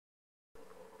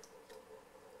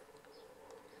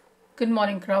Good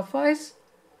morning, Craftwise.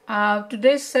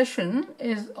 Today's session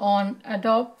is on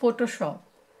Adobe Photoshop,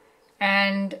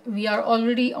 and we are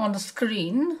already on the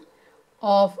screen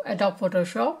of Adobe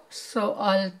Photoshop. So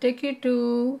I'll take you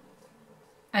to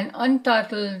an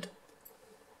untitled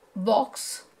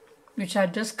box which I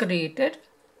just created,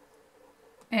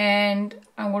 and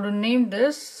I'm going to name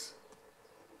this,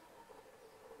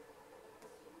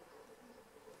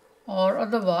 or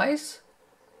otherwise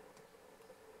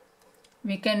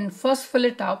we can first fill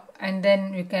it up and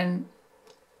then we can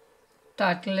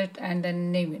title it and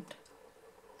then name it.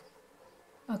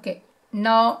 Okay,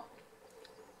 now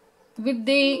with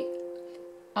the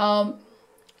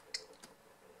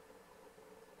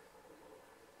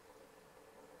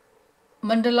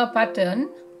mandala pattern,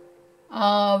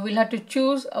 we'll have to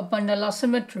choose a mandala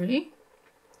symmetry,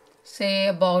 say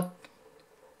about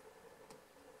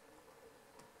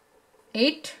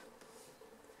 8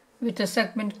 with a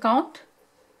segment count.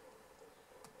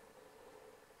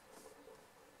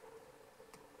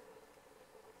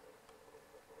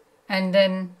 And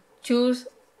then choose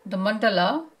the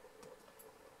mandala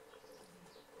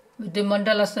with the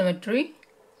mandala symmetry.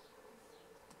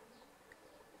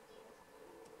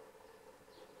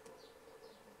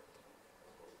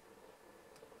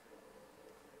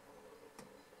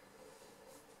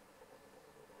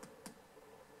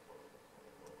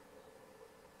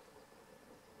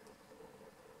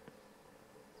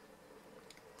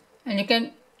 And you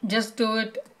can just do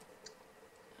it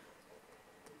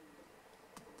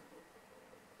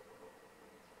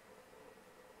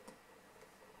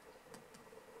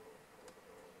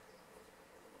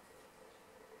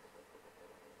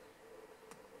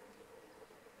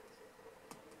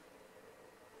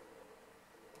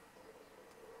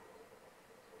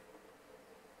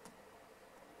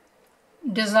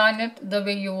design it the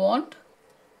way you want.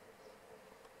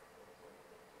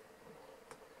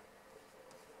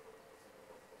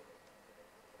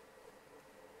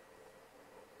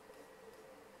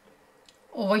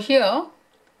 Over here,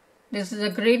 this is a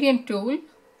gradient tool.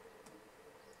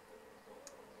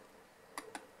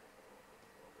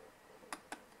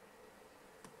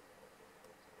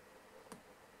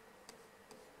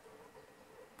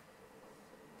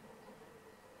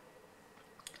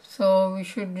 So we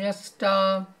should just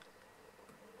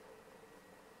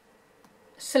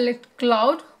select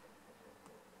cloud.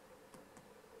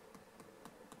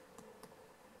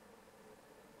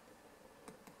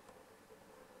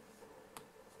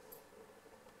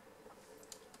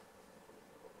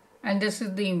 And this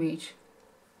is the image.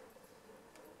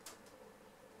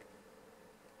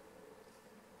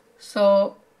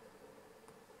 So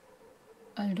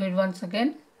I'll do it once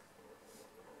again.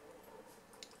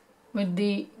 With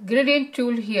the gradient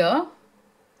tool here,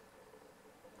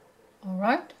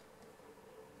 alright.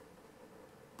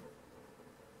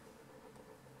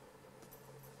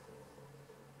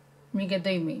 We get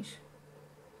the image.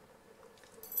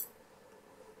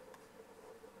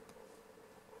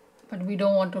 But we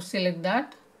don't want to select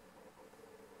that.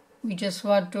 We just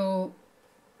want to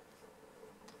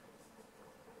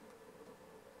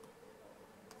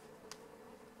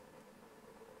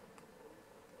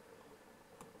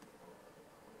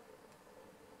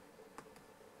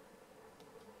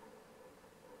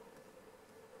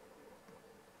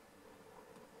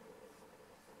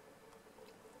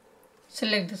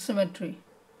select the symmetry.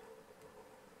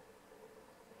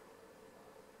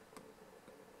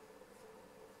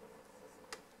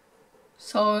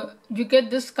 So you get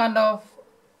this kind of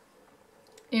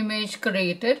image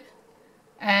created,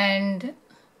 and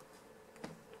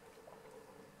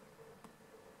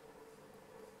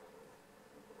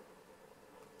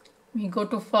we go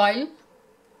to File,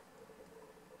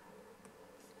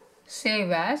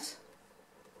 Save As.